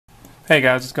Hey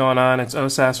guys, what's going on? It's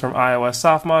OSAS from iOS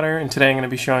softModder, and today I'm going to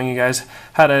be showing you guys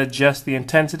how to adjust the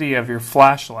intensity of your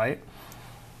flashlight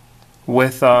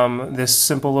with this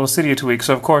simple little Cydia tweak.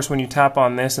 So of course when you tap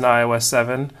on this in iOS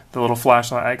 7, the little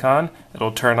flashlight icon,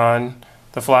 it'll turn on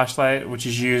the flashlight, which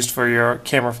is used for your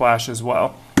camera flash as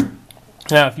well.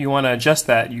 Now if you want to adjust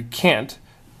that, you can't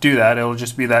do that. It'll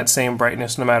just be that same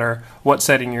brightness no matter what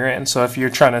setting you're in. So if you're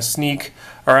trying to sneak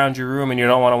around your room and you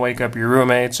don't want to wake up your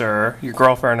roommates or your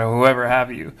girlfriend or whoever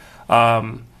have you,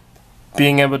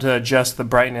 being able to adjust the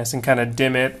brightness and kind of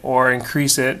dim it or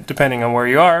increase it depending on where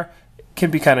you are can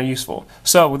be kind of useful.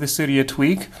 So with the Cydia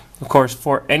tweak, of course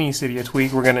for any Cydia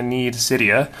tweak we're going to need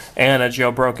Cydia and a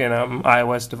jailbroken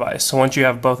iOS device. So once you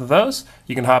have both of those,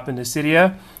 you can hop into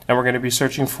Cydia and we're going to be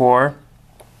searching for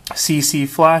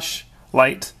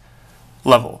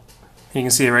CCFlashLightLevel. You can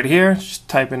see it right here. Just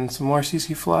type in some more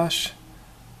CCFlash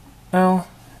now,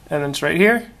 and then it's right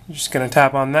here. You're just going to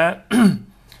tap on that.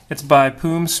 It's by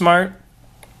Smart,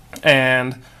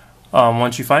 and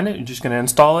once you find it, you're just going to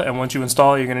install it, and once you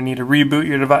install it, you're going to need to reboot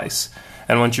your device.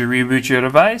 And once you reboot your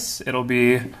device, it'll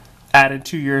be added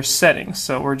to your settings.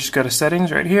 So we're just go to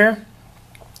settings right here,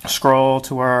 scroll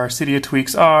to where our Cydia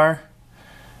tweaks are,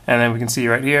 and then we can see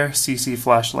right here,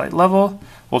 CCFlashLightLevel.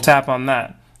 We'll tap on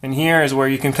that. And here is where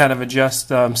you can kind of adjust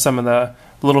some of the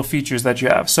little features that you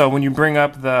have. So when you bring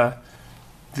up the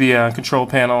control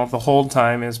panel, the hold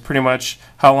time is pretty much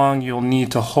how long you'll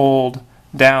need to hold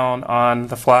down on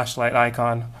the flashlight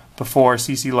icon before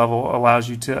CC level allows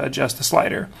you to adjust the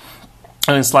slider.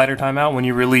 And then slider timeout, when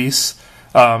you release,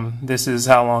 this is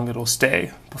how long it'll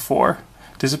stay before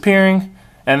disappearing.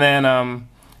 And then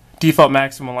default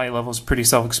maximum light level is pretty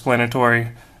self-explanatory.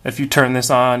 If you turn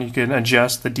this on, you can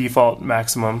adjust the default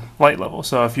maximum light level.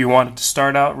 So if you want it to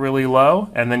start out really low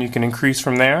and then you can increase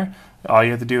from there, all you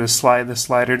have to do is slide the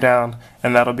slider down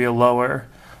and that'll be a lower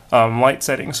light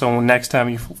setting. So next time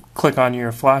you click on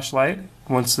your flashlight,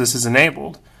 once this is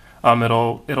enabled,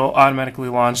 it'll automatically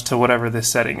launch to whatever this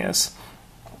setting is.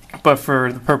 But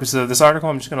for the purposes of this article,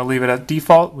 I'm just going to leave it at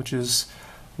default, which is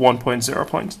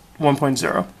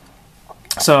 1.0.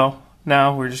 So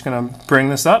now we're just going to bring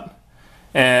this up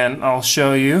and I'll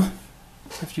show you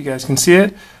if you guys can see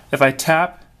it. If I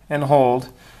tap and hold,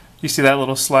 you see that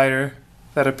little slider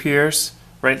that appears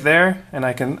right there, and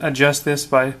I can adjust this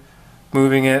by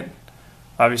moving it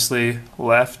obviously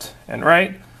left and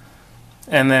right,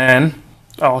 and then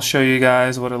I'll show you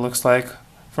guys what it looks like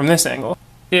from this angle.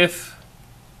 If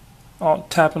I'll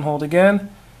tap and hold again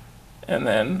and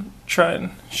then try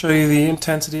and show you the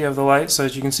intensity of the light, so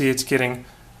as you can see it's getting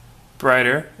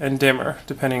brighter and dimmer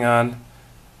depending on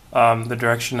the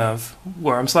direction of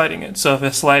where I'm sliding it. So if I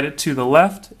slide it to the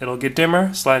left, it'll get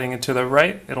dimmer. Sliding it to the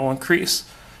right, it'll increase.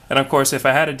 And of course, if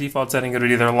I had a default setting, it would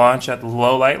either launch at the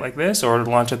low light like this, or it would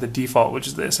launch at the default, which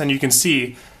is this. And you can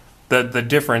see the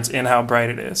difference in how bright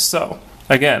it is. So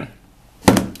again,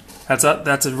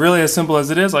 that's really as simple as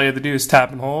it is. All you have to do is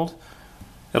tap and hold.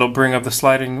 It'll bring up the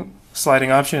sliding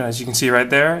option, as you can see right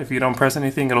there. If you don't press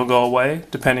anything, it'll go away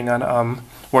depending on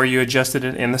where you adjusted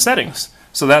it in the settings.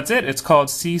 So that's it. It's called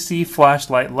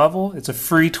CCFlashLightLevel. It's a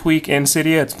free tweak in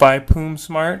Cydia. It's by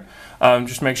Smart.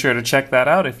 Just make sure to check that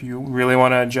out if you really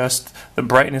want to adjust the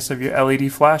brightness of your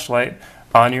LED flashlight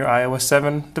on your iOS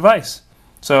 7 device.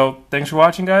 So thanks for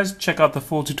watching, guys. Check out the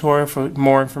full tutorial for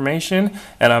more information,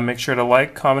 and make sure to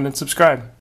like, comment, and subscribe.